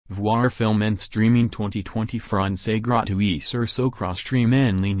Voir film and streaming 2020 Français gratuit sur sokrostream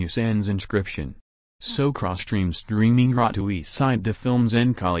en ligne sans inscription. Sokrostream streaming gratuit site de films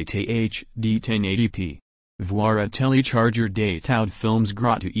en qualité HD 1080p. Voir a télécharger des tas de films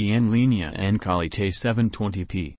gratuits en ligne en qualité 720p.